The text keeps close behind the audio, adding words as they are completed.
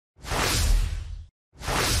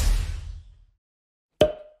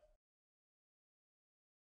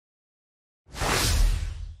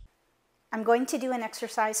I'm going to do an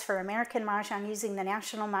exercise for American Mahjong using the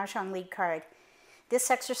National Mahjong League card. This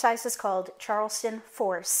exercise is called Charleston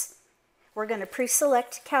Force. We're going to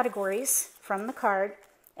pre-select categories from the card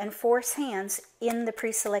and force hands in the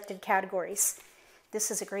pre-selected categories.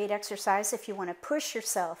 This is a great exercise if you want to push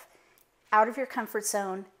yourself out of your comfort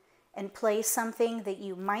zone and play something that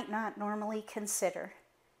you might not normally consider.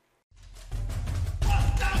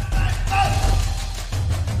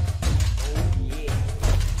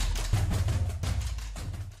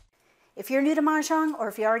 If you're new to Mahjong, or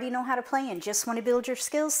if you already know how to play and just want to build your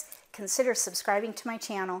skills, consider subscribing to my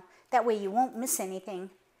channel. That way you won't miss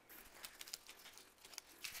anything.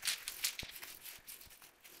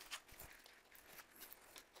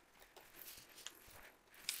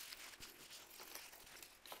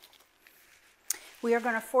 We are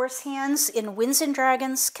going to force hands in Winds and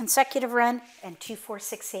Dragons, consecutive run, and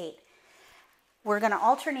 2-4-6-8. We're going to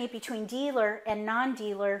alternate between dealer and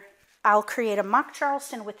non-dealer. I'll create a mock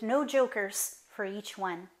Charleston with no jokers for each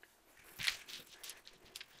one.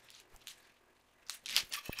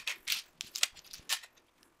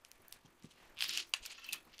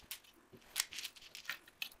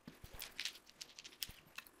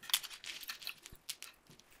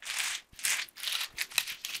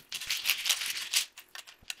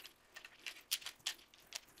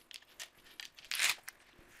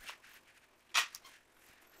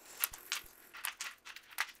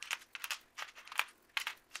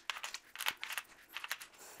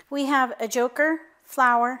 We have a joker,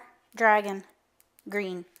 flower, dragon,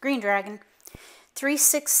 green dragon, 3,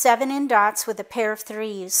 6, 7 in dots with a pair of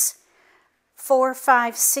threes, 4,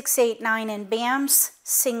 5, 6, 8, 9 in bams,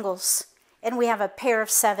 singles, and we have a pair of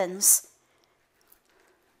sevens.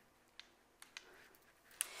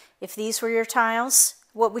 If these were your tiles,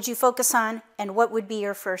 what would you focus on and what would be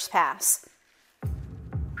your first pass?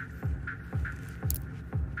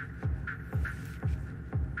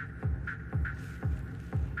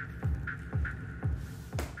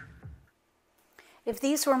 If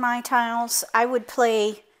these were my tiles, I would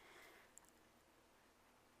play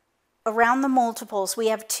around the multiples. We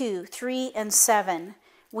have 2, 3, and 7.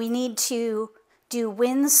 We need to do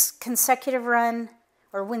Winds, consecutive run,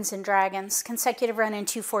 or Winds and Dragons, consecutive run in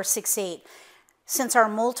 2-4-6-8. Since our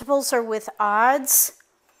multiples are with odds,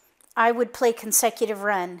 I would play consecutive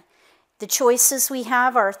run. The choices we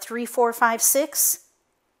have are 3, 4, 5, 6,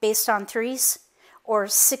 based on threes, or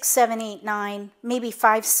 6, 7, 8, 9, maybe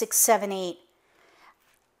 5, 6, 7, 8.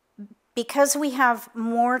 Because we have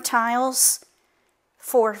more tiles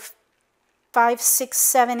for 5, 6,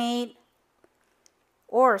 7, 8,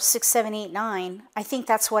 or 6, 7, 8, 9, I think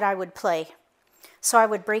that's what I would play. So I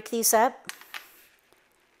would break these up.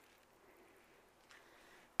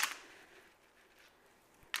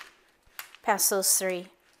 Pass those 3.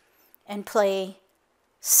 And play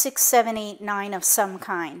 6, 7, 8, 9 of some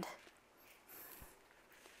kind.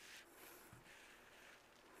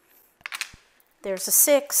 There's a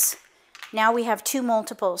 6. Now we have 2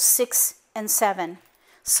 multiples, 6 and 7.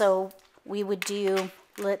 So we would do,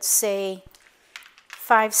 let's say,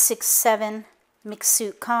 5, 6, 7 mixed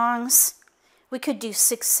suit Kongs. We could do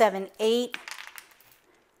 6, 7, 8.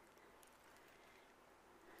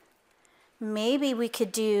 Maybe we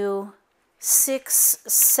could do 6,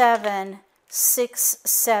 7, 6,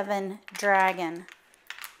 7 dragon.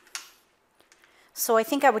 So I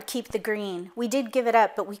think I would keep the green. We did give it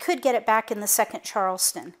up, but we could get it back in the second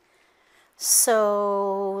Charleston.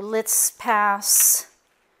 So let's pass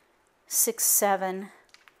 6, 7.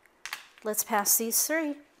 Let's pass these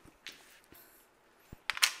 3.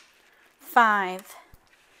 5.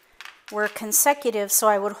 We're consecutive, so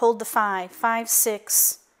I would hold the 5. 5,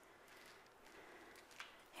 6.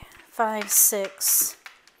 5, 6.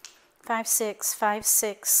 5, 6. 5,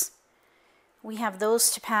 6. We have those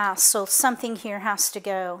to pass, so something here has to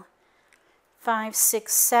go. 5,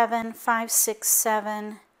 6, 7. 5, 6,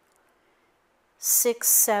 7. 6,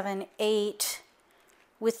 7, 8.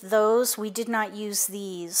 With those, we did not use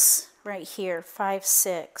these right here, 5,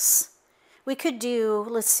 6. We could do,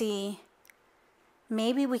 let's see,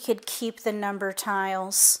 maybe we could keep the number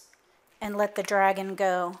tiles and let the dragon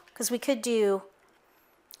go. Because we could do,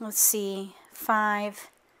 let's see, 5,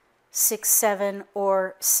 6, 7,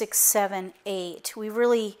 or 6, 7, 8. We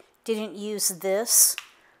really didn't use this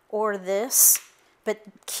or this, but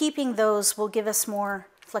keeping those will give us more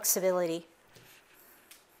flexibility.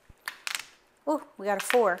 Oh, we got a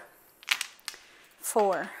 4.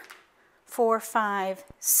 4. 4, 5,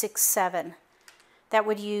 6, 7. That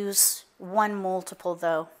would use 1 multiple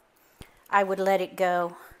though. I would let it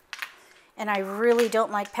go. And I really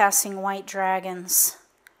don't like passing white dragons.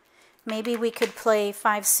 Maybe we could play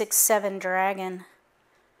 5, 6, 7 dragon.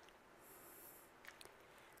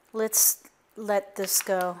 Let's let this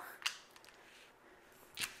go.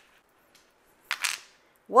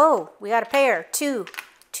 Whoa, we got a pair. 2,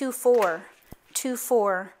 2, 4, 2,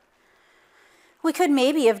 4. We could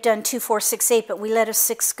maybe have done 2, 4, 6, 8, but we let a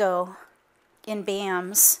 6 go in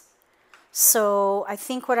BAMs. So I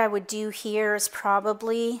think what I would do here is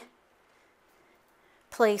probably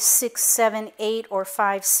play 6, 7, 8, or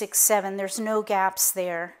 5, 6, 7. There's no gaps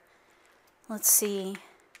there. Let's see.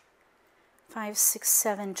 5, 6,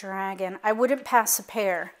 7, dragon. I wouldn't pass a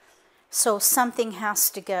pair, so something has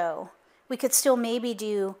to go. We could still maybe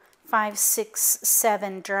do 5, 6,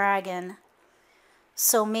 7, dragon.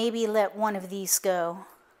 So maybe let one of these go.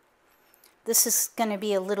 This is going to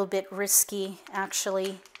be a little bit risky,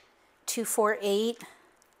 actually. 2, 4, 8.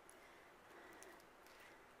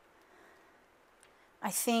 I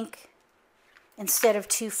think instead of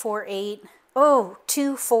 2, 4, 8. Oh,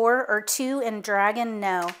 2, 4, or 2 and dragon?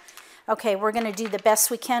 No. Okay, we're going to do the best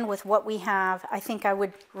we can with what we have. I think I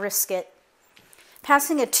would risk it.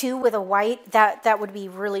 Passing a 2 with a white, that would be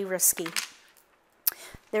really risky.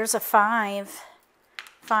 There's a 5,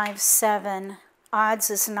 5, 7. Odds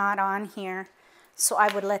is not on here, so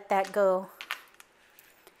I would let that go.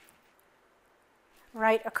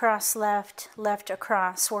 Right across left, left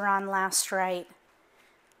across. We're on last right.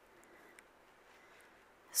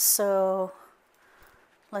 So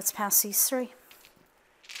let's pass these 3.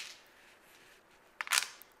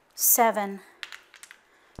 7.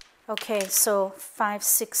 Okay, so 5,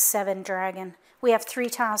 6, 7, dragon. We have 3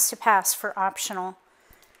 tiles to pass for optional.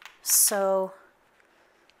 So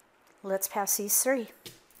let's pass these 3.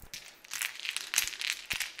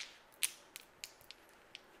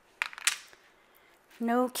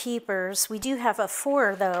 No keepers. We do have a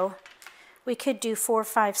 4 though. We could do 4,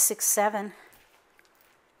 5, 6, 7.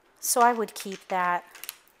 So I would keep that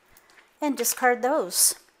and discard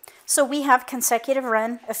those. So we have consecutive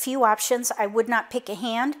run, a few options. I would not pick a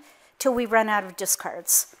hand till we run out of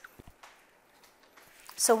discards.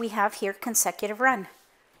 So we have here consecutive run.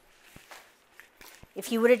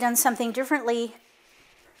 If you would have done something differently,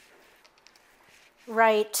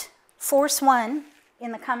 write force 1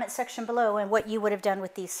 in the comment section below and what you would have done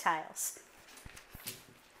with these tiles.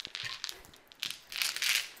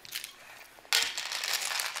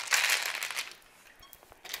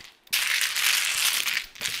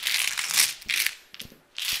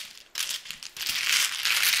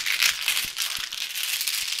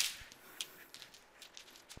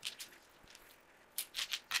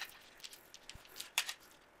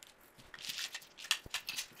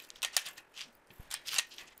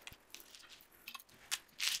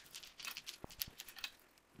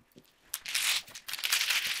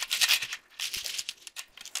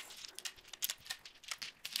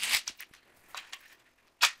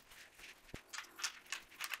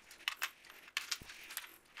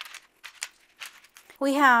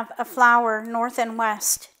 We have a flower north and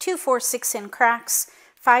west, 2, 4, 6 in cracks,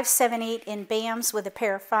 5, 7, 8 in BAMs with a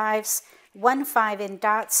pair of 5s, 1, 5 in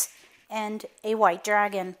dots, and a white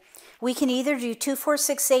dragon. We can either do 2, 4,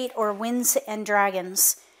 6, 8 or winds and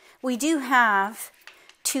dragons. We do have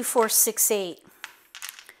 2, 4, 6, 8,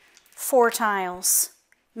 4 tiles,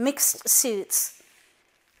 mixed suits.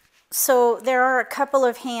 So there are a couple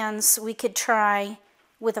of hands we could try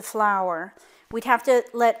with a flower. We'd have to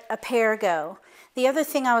let a pair go. The other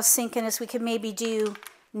thing I was thinking is we could maybe do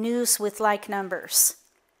news with like numbers.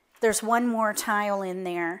 There's one more tile in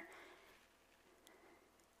there.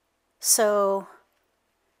 So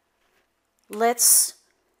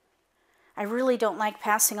I really don't like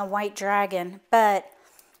passing a white dragon, but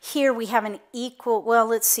here we have an equal, well,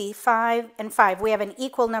 let's see, 5 and 5. We have an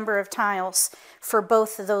equal number of tiles for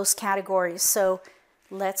both of those categories, so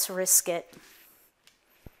let's risk it.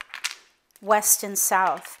 West and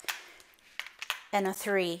south. And a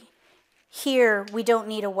 3. Here, we don't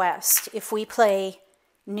need a west if we play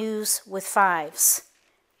news with 5s.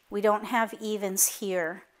 We don't have evens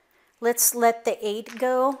here. Let's let the 8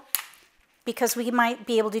 go because we might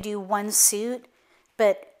be able to do one suit,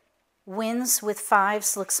 but wins with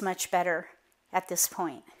 5s looks much better at this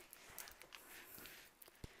point.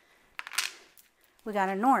 We got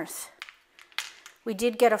a north. We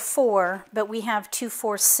did get a 4, but we have 2,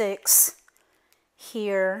 4, 6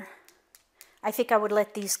 here. I think I would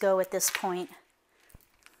let these go at this point.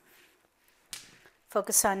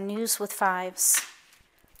 Focus on news with 5s.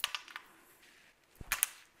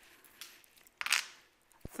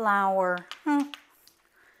 Flower.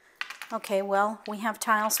 Okay, well, we have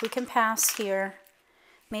tiles we can pass here.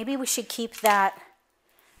 Maybe we should keep that.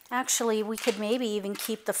 Actually, we could maybe even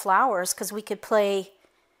keep the flowers because we could play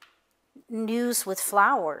news with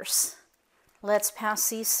flowers. Let's pass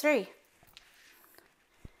these 3.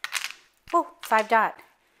 Oh, 5 dot.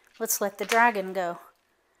 Let's let the dragon go.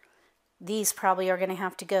 These probably are going to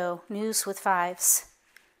have to go. News with 5s.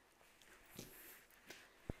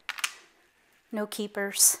 No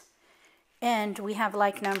keepers. And we have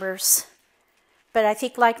like numbers. But I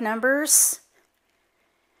think like numbers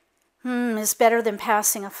is better than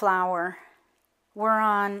passing a flower. We're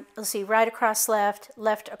on, let's see, right across left,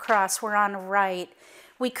 left across. We're on right.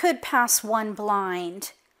 We could pass one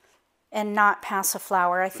blind and not pass a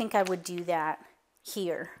flower. I think I would do that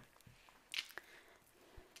here.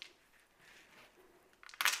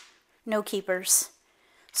 No keepers.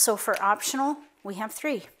 So for optional, we have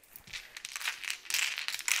 3.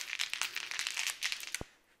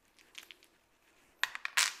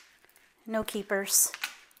 No keepers.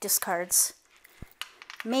 Discards.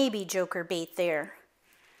 Maybe joker bait there.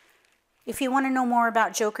 If you want to know more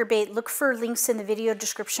about joker bait, look for links in the video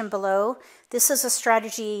description below. This is a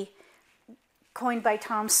strategy coined by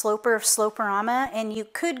Tom Sloper of Sloperama, and you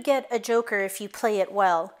could get a joker if you play it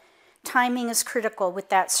well. Timing is critical with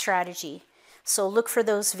that strategy, so look for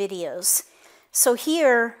those videos. So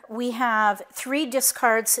here we have 3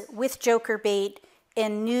 discards with joker bait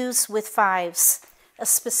and news with 5s, a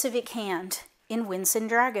specific hand in Winds and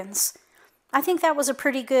Dragons. I think that was a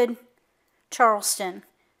pretty good Charleston.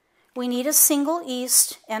 We need a single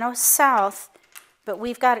east and a south, but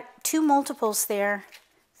we've got 2 multiples there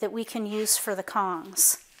that we can use for the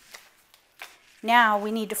Kongs. Now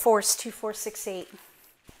we need to force 2, 4, 6, 8.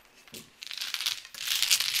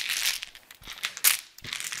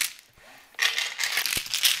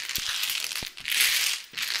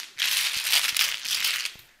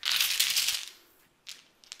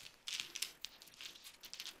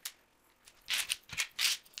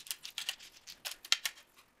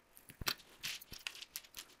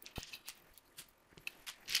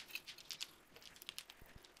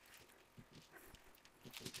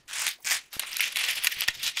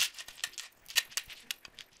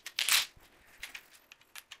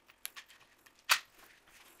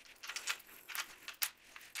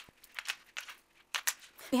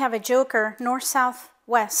 We have a joker, north, south,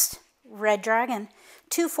 west, red dragon,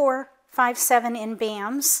 2, 4, 5, 7 in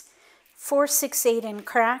bams, 4, 6, 8 in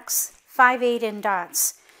cracks, 5, 8 in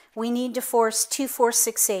dots. We need to force 2, 4,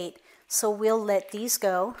 6, 8, so we'll let these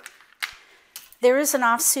go. There is an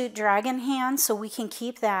offsuit dragon hand, so we can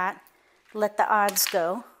keep that, let the odds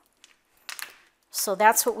go. So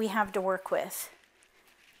that's what we have to work with.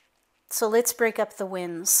 So let's break up the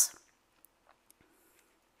wins.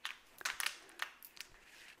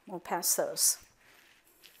 We'll pass those.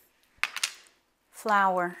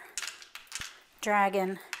 Flower,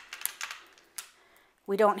 dragon.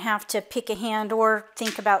 We don't have to pick a hand or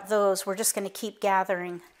think about those. We're just going to keep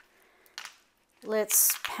gathering.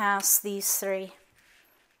 Let's pass these 3.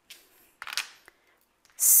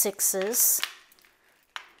 6s.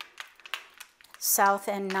 South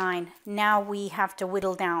and 9. Now we have to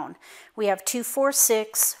whittle down. We have 2, 4,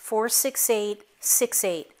 6, 4, 6, 8, 6,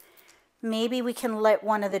 8. Maybe we can let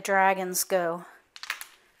one of the dragons go.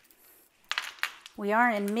 We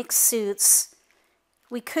are in mixed suits.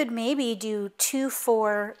 We could maybe do 2,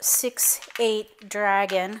 4, 6, 8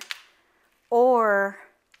 dragon, or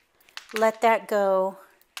let that go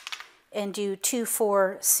and do 2,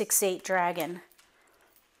 4, 6, 8 dragon.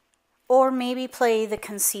 Or maybe play the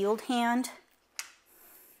concealed hand.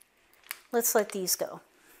 Let's let these go.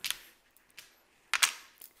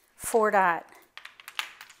 4 dot.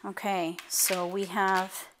 Okay, so we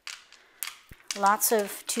have lots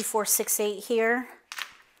of 2, 4, 6, 8 here.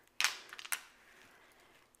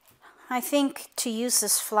 I think to use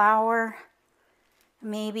this flower,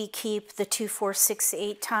 maybe keep the 2, 4, 6,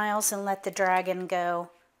 8 tiles and let the dragon go.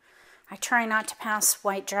 I try not to pass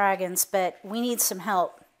white dragons, but we need some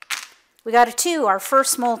help. We got a 2, our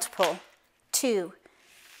first multiple, 2.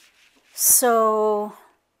 So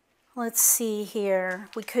let's see here.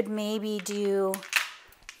 We could maybe do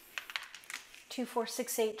 2, 4,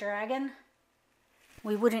 6, 8 dragon.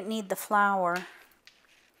 We wouldn't need the flower.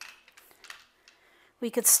 We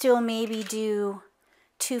could still maybe do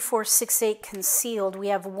 2, 4, 6, 8 concealed. We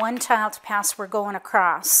have 1 tile to pass. We're going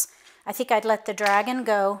across. I think I'd let the dragon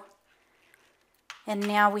go. And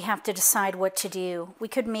now we have to decide what to do. We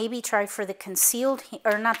could maybe try for the concealed,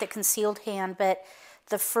 or not the concealed hand, but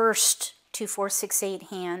the first 2, 4, 6, 8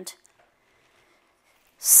 hand.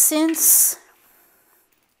 Since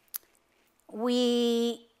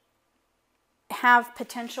we have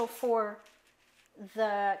potential for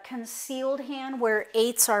the concealed hand where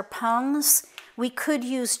 8s are pungs, we could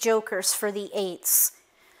use jokers for the 8s.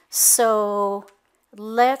 So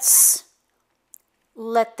let's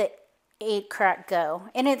let the 8 crack go.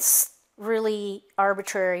 And it's really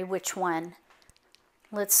arbitrary which one.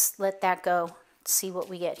 Let's let that go. See what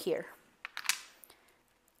we get here.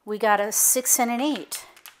 We got a 6 and an 8.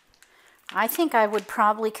 I think I would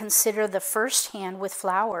probably consider the first hand with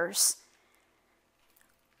flowers.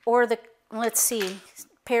 Or the, let's see,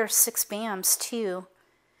 pair of 6 bams, 2,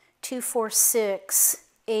 2, 4, 6,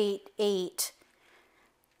 8, 8.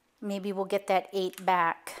 Maybe we'll get that 8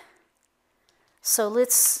 back. So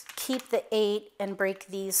let's keep the 8 and break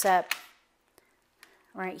these up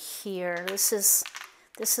right here. This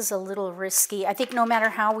is a little risky. I think no matter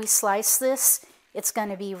how we slice this, it's going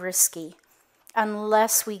to be risky.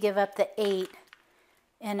 Unless we give up the 8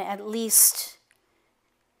 and at least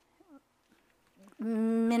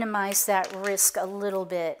minimize that risk a little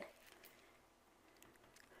bit.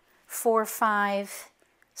 4, 5,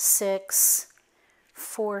 6,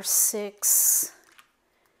 4, 6,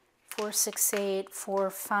 4, 6, 8, 4,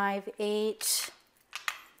 5, 8.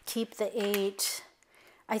 Keep the 8.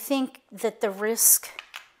 I think that the risk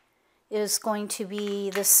is going to be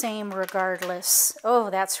the same regardless. Oh,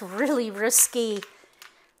 that's really risky.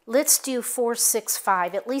 Let's do 4, 6,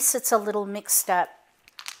 5. At least it's a little mixed up.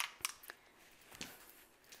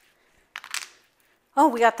 Oh,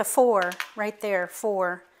 we got the 4 right there.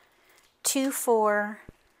 4. 2, 4,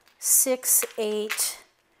 6, 8,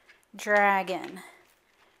 dragon.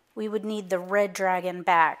 We would need the red dragon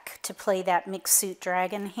back to play that mixed suit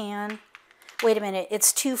dragon hand. Wait a minute,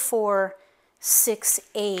 it's 2, 4, 6,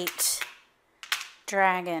 8,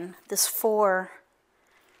 dragon. This 4,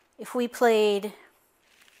 if we played,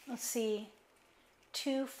 let's see,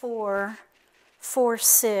 2, 4, 4,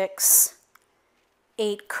 6,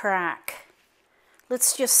 8, crack.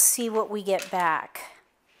 Let's just see what we get back.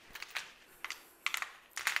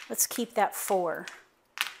 Let's keep that 4.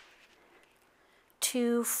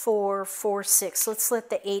 2, 4, 4, 6. Let's let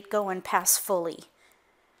the 8 go and pass fully.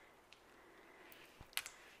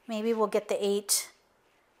 Maybe we'll get the 8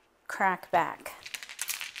 crack back.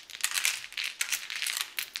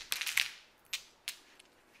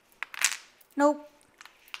 Nope.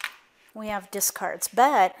 We have discards,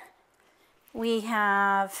 but we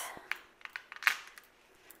have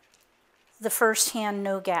the first hand,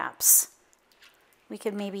 no gaps. We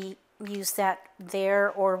could maybe use that there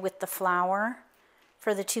or with the flower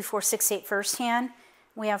for the 2, 4, 6, 8 first hand.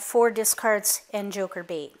 We have 4 discards and joker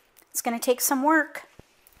bait. It's going to take some work.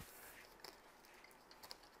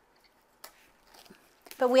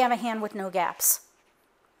 But we have a hand with no gaps.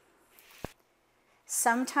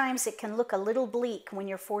 Sometimes it can look a little bleak when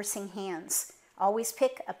you're forcing hands. Always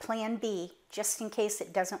pick a plan B just in case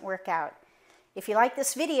it doesn't work out. If you like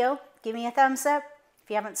this video, give me a thumbs up. If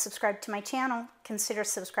you haven't subscribed to my channel, consider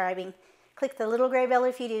subscribing. Click the little gray bell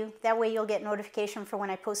if you do. That way you'll get notification for when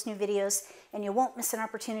I post new videos and you won't miss an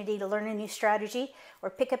opportunity to learn a new strategy or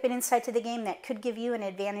pick up an insight to the game that could give you an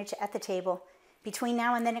advantage at the table. Between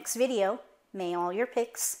now and the next video, may all your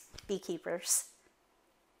picks be keepers.